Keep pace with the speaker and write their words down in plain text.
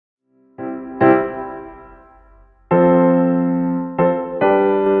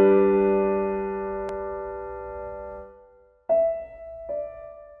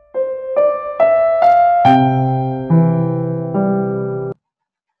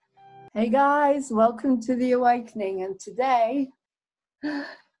Hey guys, welcome to the awakening, and today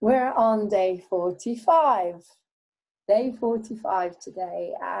we're on day 45. Day 45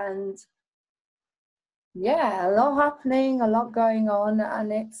 today, and yeah, a lot happening, a lot going on,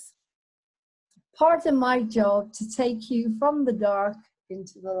 and it's part of my job to take you from the dark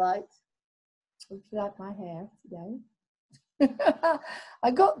into the light. Hope you like my hair today.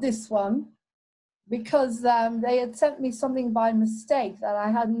 I got this one because they had sent me something by mistake that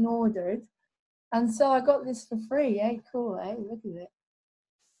I hadn't ordered. And so I got this for free. Hey, cool, hey, look at it.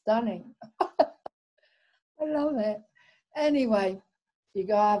 Stunning. I love it. Anyway, you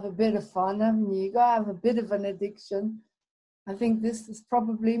gotta have a bit of fun, haven't you? You gotta have a bit of an addiction. I think this is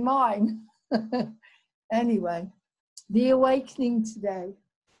probably mine. Anyway, the awakening today.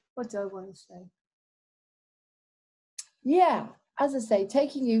 What do I want to say? Yeah, as I say,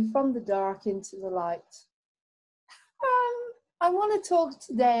 taking you from the dark into the light. I want to talk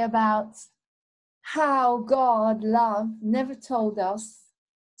today about how God, love, never told us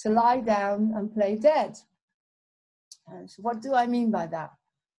to lie down and play dead. So what do I mean by that?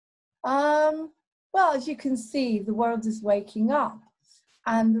 Well, as you can see, the world is waking up.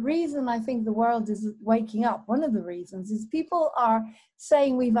 And the reason I think the world is waking up, one of the reasons, is people are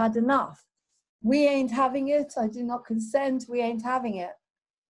saying we've had enough. We ain't having it. I do not consent. We ain't having it.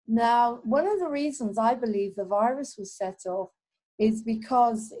 Now, one of the reasons I believe the virus was set off is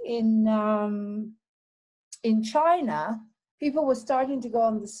because in China, people were starting to go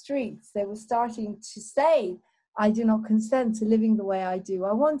on the streets. They were starting to say, I do not consent to living the way I do.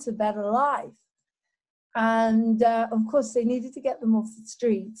 I want a better life. And of course, they needed to get them off the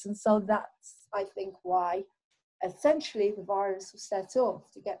streets. And so that's, I think, why essentially the virus was set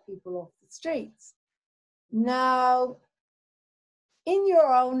off, to get people off the streets. Now, in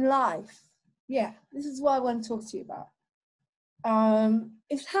your own life, yeah, this is what I want to talk to you about.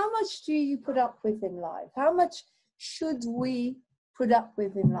 Is how much do you put up with in life? How much should we put up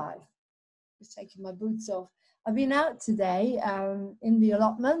with in life? Just taking my boots off. I've been out today in the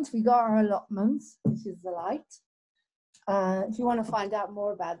allotment. We got our allotment, which is the light. If you want to find out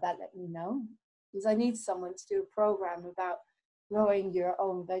more about that, let me know. Because I need someone to do a program about growing your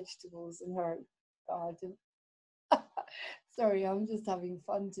own vegetables in her garden. Sorry, I'm just having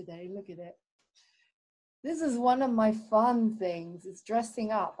fun today. Look at it. This is one of my fun things. It's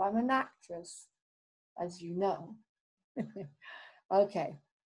dressing up. I'm an actress, as you know. Okay.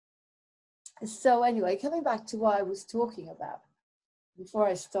 So anyway, coming back to what I was talking about before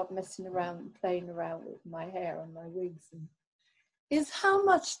I stop messing around and playing around with my hair and my wigs, is how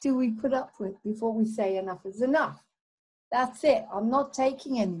much do we put up with before we say enough is enough? That's it. I'm not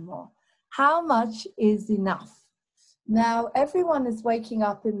taking anymore. How much is enough? Now, everyone is waking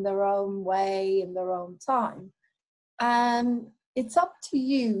up in their own way, in their own time. And it's up to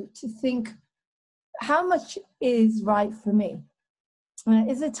you to think, how much is right for me?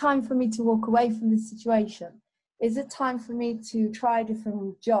 Is it time for me to walk away from this situation? Is it time for me to try a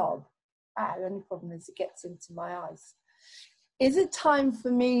different job? The only problem is it gets into my eyes. Is it time for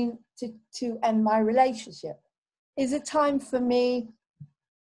me to end my relationship? Is it time for me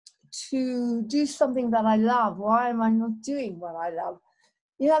to do something that I love? Why am I not doing what I love?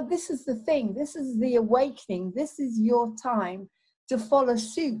 You know, this is the thing. This is the awakening. This is your time to follow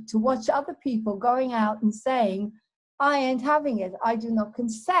suit, to watch other people going out and saying, I ain't having it. I do not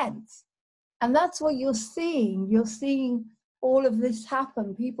consent. And that's what you're seeing. You're seeing all of this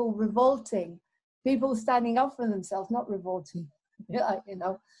happen. People revolting, people standing up for themselves, not revolting. You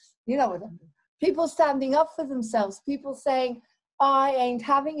know what I mean. People standing up for themselves, people saying, I ain't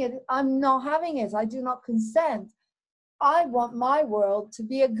having it. I'm not having it. I do not consent. I want my world to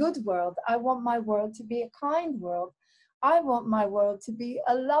be a good world. I want my world to be a kind world. I want my world to be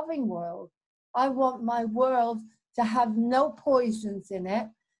a loving world. I want my world to have no poisons in it.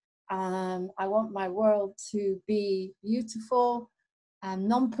 I want my world to be beautiful and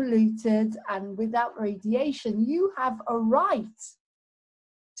non-polluted and without radiation. You have a right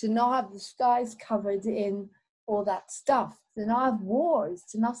to not have the skies covered in all that stuff, to not have wars,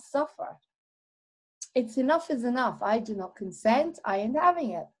 to not suffer. It's enough is enough. I do not consent. I ain't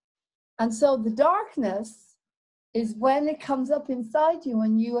having it. And so the darkness is when it comes up inside you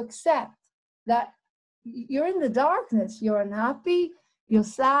and you accept that you're in the darkness. You're unhappy. You're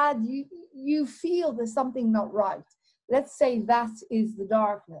sad. You feel there's something not right. Let's say that is the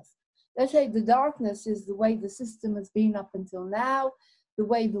darkness. Let's say the darkness is the way the system has been up until now, the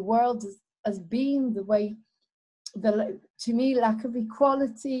way the world has been, the way, to me, lack of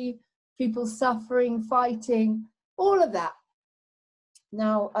equality, people suffering, fighting, all of that.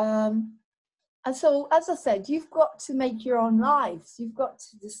 Now, And so, as I said, you've got to make your own lives. You've got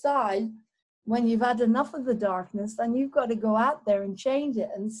to decide when you've had enough of the darkness, and you've got to go out there and change it.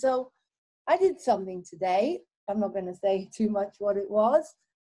 And so I did something today. I'm not going to say too much what it was,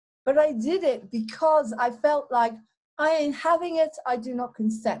 but I did it because I felt like I ain't having it, I do not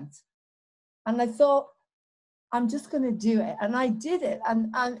consent. And I thought, I'm just going to do it. And I did it.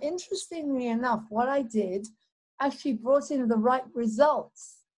 And interestingly enough, what I did actually brought in the right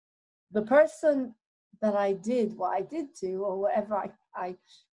results. The person that I did what I did to, or whatever I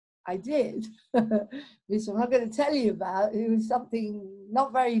did, which I'm not going to tell you about, it was something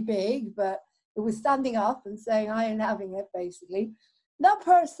not very big, but it was standing up and saying, I ain't having it, basically. That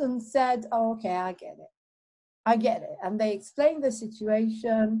person said, oh, okay, I get it. I get it. And they explained the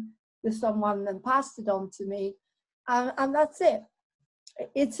situation to someone and passed it on to me. And that's it.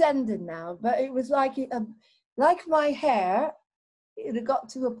 It's ended now. But it was like my hair, it had got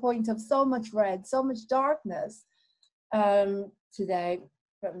to a point of so much red, so much darkness today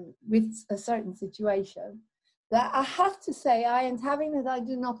with a certain situation, that I have to say, I ain't having it, I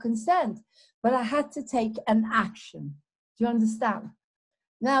do not consent. But I had to take an action. Do you understand?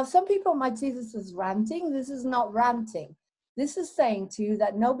 Now, some people might see this as ranting. This is not ranting. This is saying to you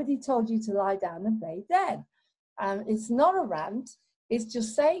that nobody told you to lie down and play dead. It's not a rant. It's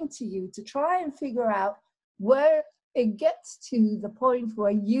just saying to you to try and figure out where it gets to the point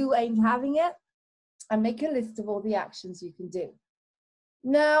where you ain't having it, and make a list of all the actions you can do.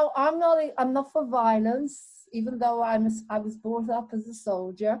 Now, I'm not for violence, even though I was brought up as a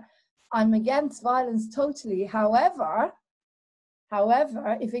soldier. I'm against violence totally. However,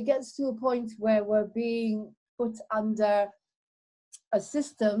 if it gets to a point where we're being put under a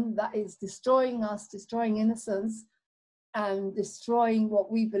system that is destroying us, destroying innocence, and destroying what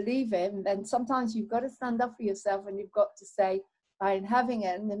we believe in, then sometimes you've got to stand up for yourself, and you've got to say, I ain't having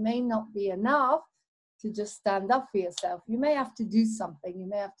it. And it may not be enough to just stand up for yourself. You may have to do something. You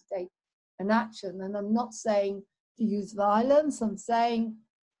may have to take an action. And I'm not saying to use violence. I'm saying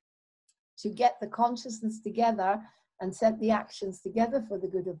to get the consciousness together and set the actions together for the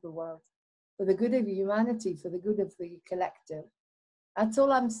good of the world, for the good of humanity, for the good of the collective. That's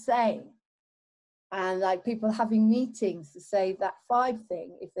all I'm saying. And like people having meetings to say that 5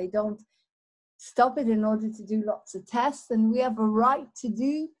 thing, if they don't stop it in order to do lots of tests, then we have a right to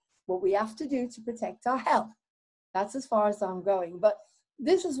do what we have to do to protect our health. That's as far as I'm going. But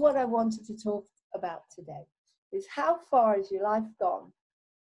this is what I wanted to talk about today, is how far has your life gone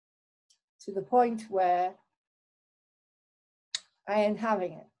to the point where I ain't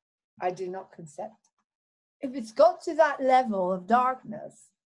having it, I do not consent. If it's got to that level of darkness,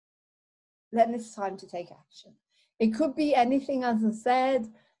 then it's time to take action. It could be anything, as I said,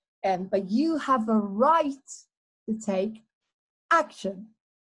 but you have a right to take action.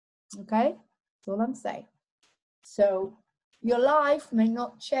 Okay? That's all I'm saying. So your life may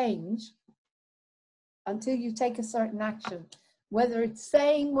not change until you take a certain action, whether it's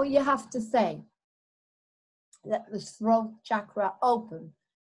saying what you have to say. Let the throat chakra open.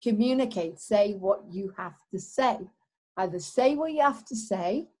 Communicate. Say what you have to say. Either say what you have to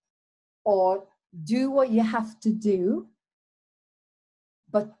say or do what you have to do,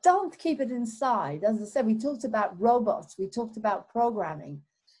 but don't keep it inside. As I said, we talked about robots, we talked about programming.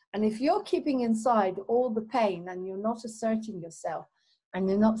 And if you're keeping inside all the pain and you're not asserting yourself and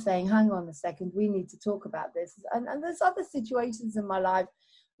you're not saying, hang on a second, we need to talk about this. And there's other situations in my life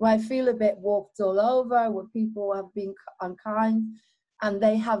where I feel a bit walked all over, where people have been unkind and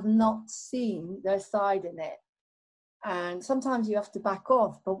they have not seen their side in it. And sometimes you have to back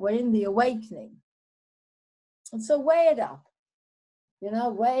off, but we're in the awakening. And so weigh it up,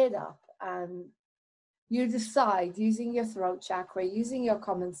 weigh it up. And you decide, using your throat chakra, using your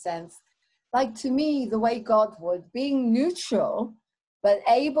common sense, like to me, the way God would, being neutral, but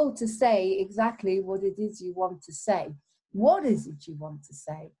able to say exactly what it is you want to say. What is it you want to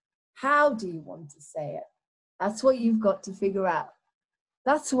say? How do you want to say it? That's what you've got to figure out.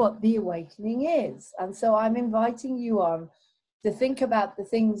 That's what the awakening is. And so I'm inviting you on to think about the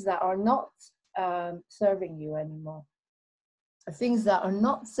things that are not serving you anymore. The things that are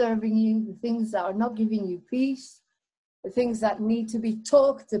not serving you, the things that are not giving you peace, the things that need to be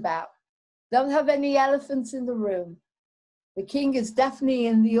talked about. Don't have any elephants in the room. The king is definitely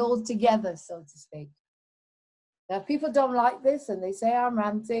in the all together, so to speak. Now, if people don't like this and they say I'm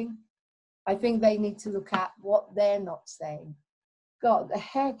ranting, I think they need to look at what they're not saying. God, the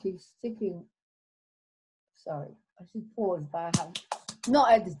hair keeps sticking. Sorry, I should pause, but I haven't.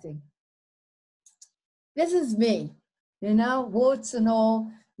 Not editing. This is me, warts and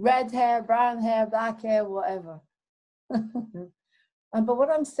all, red hair, brown hair, black hair, whatever. But what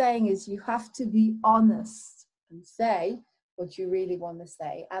I'm saying is you have to be honest and say what you really want to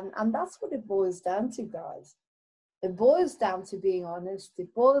say. And that's what it boils down to, guys. It boils down to being honest.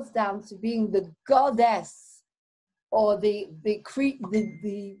 It boils down to being the goddess or the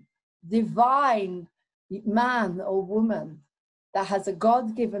divine man or woman that has a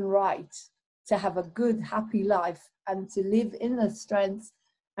God-given right to have a good, happy life and to live in the strength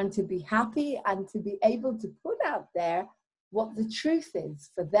and to be happy and to be able to put out there what the truth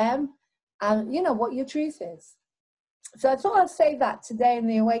is for them and, you know, what your truth is. So I thought I'd say that today in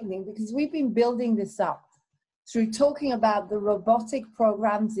the awakening, because we've been building this up through talking about the robotic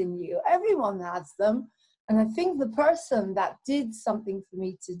programs in you. Everyone has them. And I think the person that did something for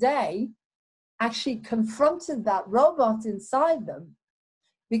me today actually confronted that robot inside them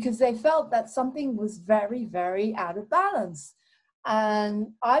because they felt that something was very, very out of balance. And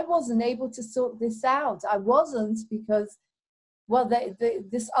I wasn't able to sort this out. I wasn't because, well,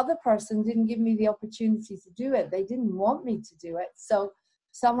 this other person didn't give me the opportunity to do it. They didn't want me to do it. So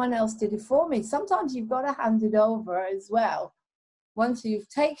someone else did it for me. Sometimes you've got to hand it over as well. Once you've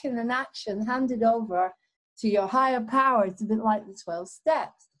taken an action, hand it over to your higher power. It's a bit like the 12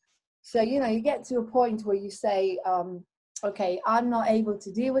 steps. So, you know, you get to a point where you say, okay, I'm not able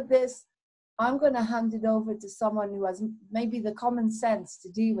to deal with this. I'm going to hand it over to someone who has maybe the common sense to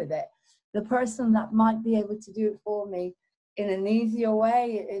deal with it. The person that might be able to do it for me in an easier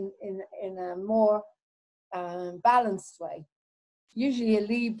way, in a more balanced way. Usually a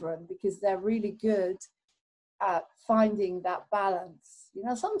Libran, because they're really good at finding that balance. You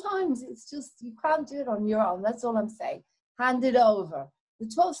know, sometimes it's just, you can't do it on your own. That's all I'm saying. Hand it over. The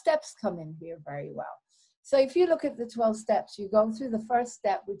 12 steps come in here very well. So if you look at the 12 steps, you go through the first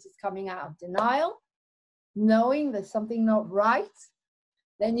step, which is coming out of denial, knowing there's something not right.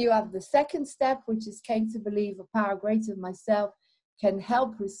 Then you have the second step, which is came to believe a power greater than myself can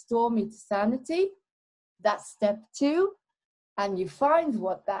help restore me to sanity. That's step 2. And you find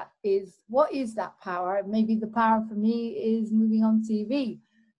what that is. What is that power? Maybe the power for me is moving on TV.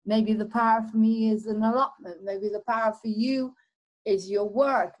 Maybe the power for me is an allotment. Maybe the power for you is your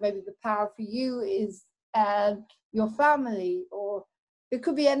work. Maybe the power for you is your family, or it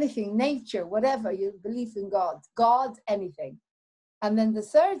could be anything, nature, whatever, your belief in God, anything. And then the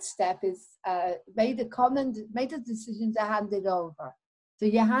third step is made a decision to hand it over. So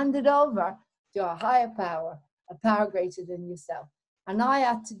you hand it over to a higher power, a power greater than yourself. And I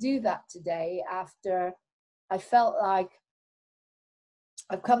had to do that today after I felt like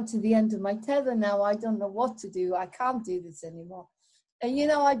I've come to the end of my tether now. I don't know what to do. I can't do this anymore. And you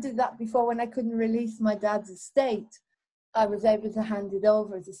know, I did that before when I couldn't release my dad's estate. I was able to hand it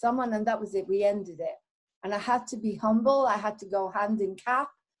over to someone, and that was it. We ended it. And I had to be humble. I had to go hand in cap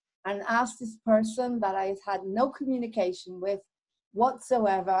and ask this person that I had no communication with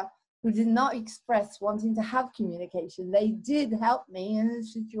whatsoever, who did not express wanting to have communication. They did help me in the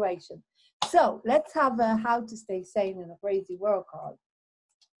situation. So let's have a how to stay sane in a crazy world card.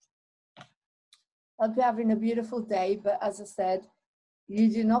 Hope you're having a beautiful day, but as I said, you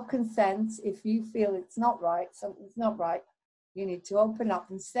do not consent. If you feel it's not right, something's not right, you need to open up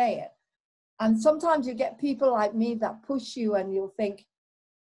and say it. And sometimes you get people like me that push you and you'll think,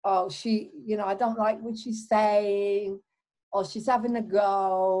 oh, you know, I don't like what she's saying, or she's having a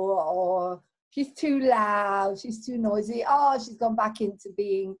go, or she's too loud, she's too noisy, oh, she's gone back into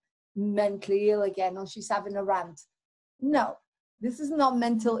being mentally ill again, or she's having a rant. No, this is not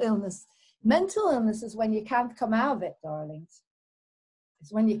mental illness. Mental illness is when you can't come out of it, darlings.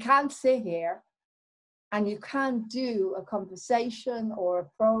 It's when you can't sit here and you can't do a conversation or a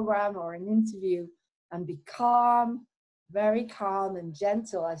program or an interview and be calm, very calm and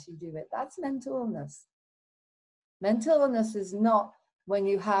gentle as you do it. That's mental illness. Mental illness is not when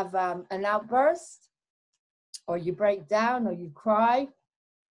you have an outburst, or you break down, or you cry,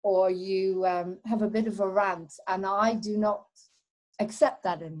 or you have a bit of a rant. And I do not accept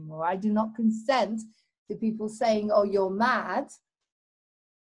that anymore. I do not consent to people saying, oh, you're mad,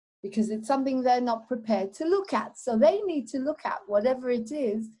 because it's something they're not prepared to look at. So they need to look at whatever it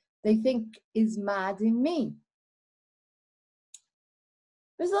is they think is mad in me.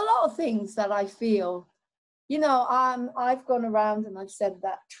 There's a lot of things that I feel, you know, I've gone around and I've said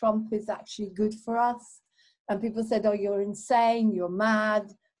that Trump is actually good for us. And people said, oh, you're insane, you're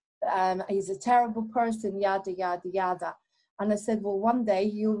mad, he's a terrible person, yada, yada, yada. And I said, well, one day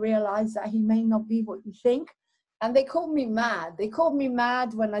you'll realize that he may not be what you think. And they called me mad. They called me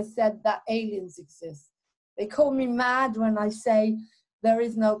mad when I said that aliens exist. They called me mad when I say there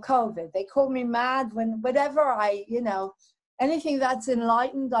is no COVID. They call me mad when whatever you know, anything that's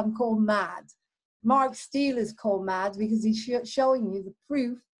enlightened, I'm called mad. Mark Steele is called mad because he's showing you the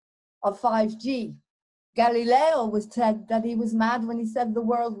proof of 5G. Galileo was said that he was mad when he said the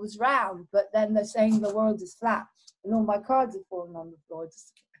world was round, but then they're saying the world is flat. And all my cards are falling on the floor.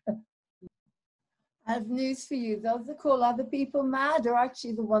 I have news for you. Those that call other people mad are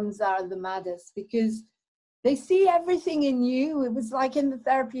actually the ones that are the maddest, because they see everything in you. It was like in the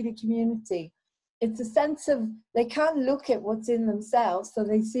therapeutic community. It's a sense of they can't look at what's in themselves, so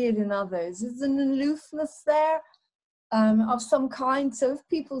they see it in others. There's an aloofness there of some kind. So if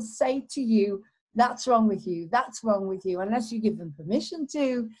people say to you, that's wrong with you, that's wrong with you, unless you give them permission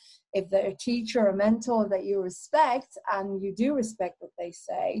to, if they're a teacher or mentor that you respect, and you do respect what they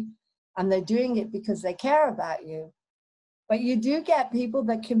say, and they're doing it because they care about you. But you do get people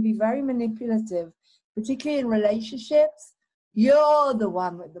that can be very manipulative, particularly in relationships. You're the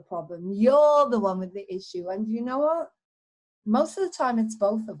one with the problem. You're the one with the issue. And you know what? Most of the time, it's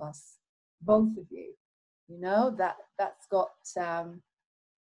both of us, both of you. You know, that's got,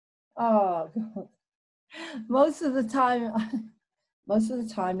 oh, God. Most of the time,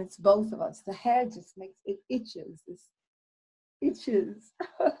 it's both of us. The hair just makes it itches. It itches.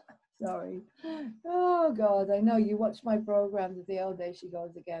 Sorry. Oh, God, I know. You watch my programs at the old day, she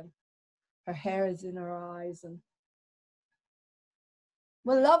goes again. Her hair is in her eyes. And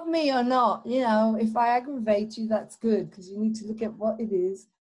well, love me or not, you know, if I aggravate you, that's good, because you need to look at what it is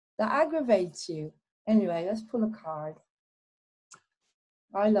that aggravates you. Anyway, let's pull a card.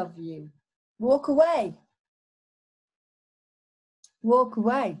 I love you. Walk away. Walk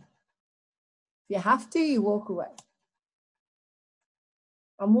away. If you have to, you walk away.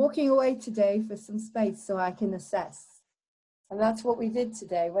 I'm walking away today for some space so I can assess. And that's what we did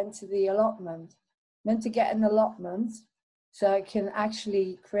today. Went to the allotment. Meant to get an allotment so I can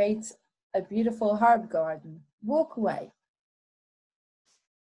actually create a beautiful herb garden. Walk away.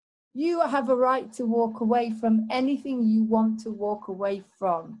 You have a right to walk away from anything you want to walk away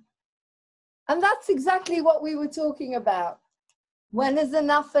from. And that's exactly what we were talking about. When is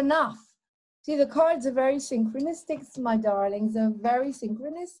enough enough? See, the cards are very synchronistic, my darlings. They're very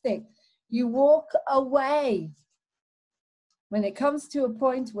synchronistic. You walk away. When it comes to a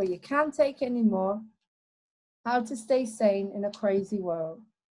point where you can't take any more, how to stay sane in a crazy world.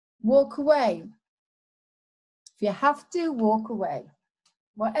 Walk away. If you have to, walk away.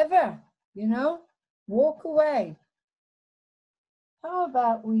 Whatever, you know, walk away. How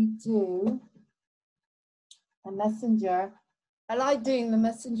about we do a messenger? I like doing the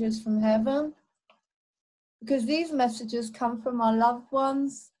messengers from heaven, because these messages come from our loved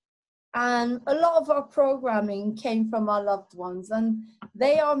ones, and a lot of our programming came from our loved ones, and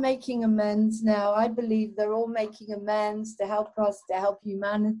they are making amends now. I believe they're all making amends to help us, to help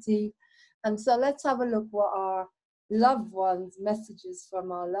humanity. And so let's have a look what our loved ones, messages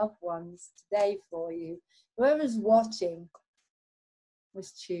from our loved ones today for you. Whoever's watching,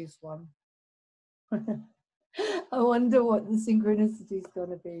 let's choose one. I wonder what the synchronicity is going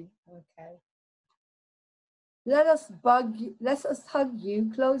to be. Okay. Let us hug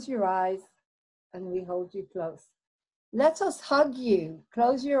you. Close your eyes, and we hold you close. Let us hug you.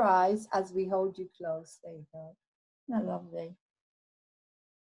 Close your eyes as we hold you close. There you go. Isn't that lovely?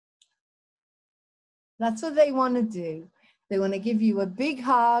 That's what they want to do. They want to give you a big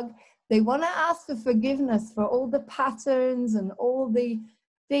hug. They want to ask for forgiveness for all the patterns and all the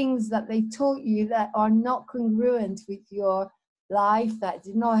things that they taught you that are not congruent with your life, that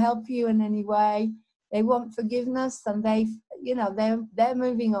did not help you in any way. They want forgiveness, and they're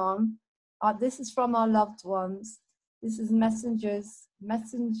moving on. This is from our loved ones. This is messages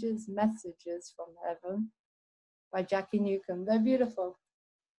from heaven by Jackie Newcomb. They're beautiful.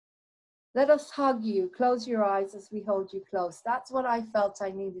 Let us hug you. Close your eyes as we hold you close. That's what I felt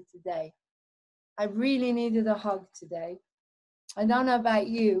I needed today. I really needed a hug today. I don't know about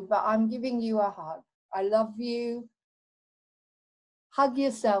you, but I'm giving you a hug. I love you. Hug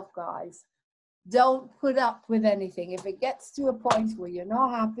yourself, guys. Don't put up with anything. If it gets to a point where you're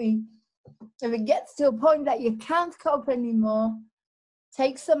not happy, if it gets to a point that you can't cope anymore,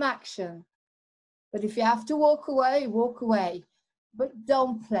 take some action. But if you have to walk away, walk away. But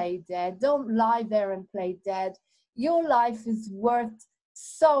don't play dead. Don't lie there and play dead. Your life is worth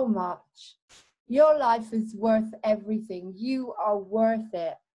so much. Your life is worth everything. You are worth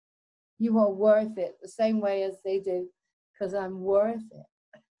it. You are worth it. The same way as they did, because I'm worth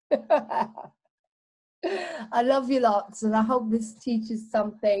it. I love you lots, and I hope this teaches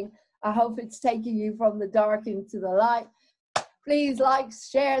something. I hope it's taking you from the dark into the light. Please like,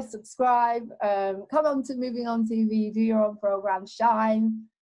 share, subscribe. Come on to Moving On TV. Do your own program. Shine.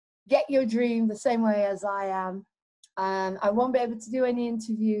 Get your dream the same way as I am. I won't be able to do any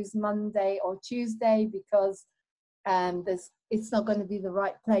interviews Monday or Tuesday because it's not going to be the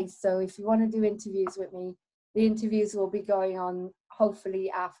right place. So if you want to do interviews with me, the interviews will be going on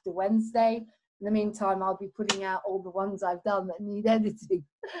hopefully after Wednesday. In the meantime, I'll be putting out all the ones I've done that need editing.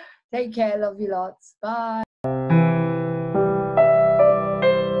 Take care. Love you lots. Bye.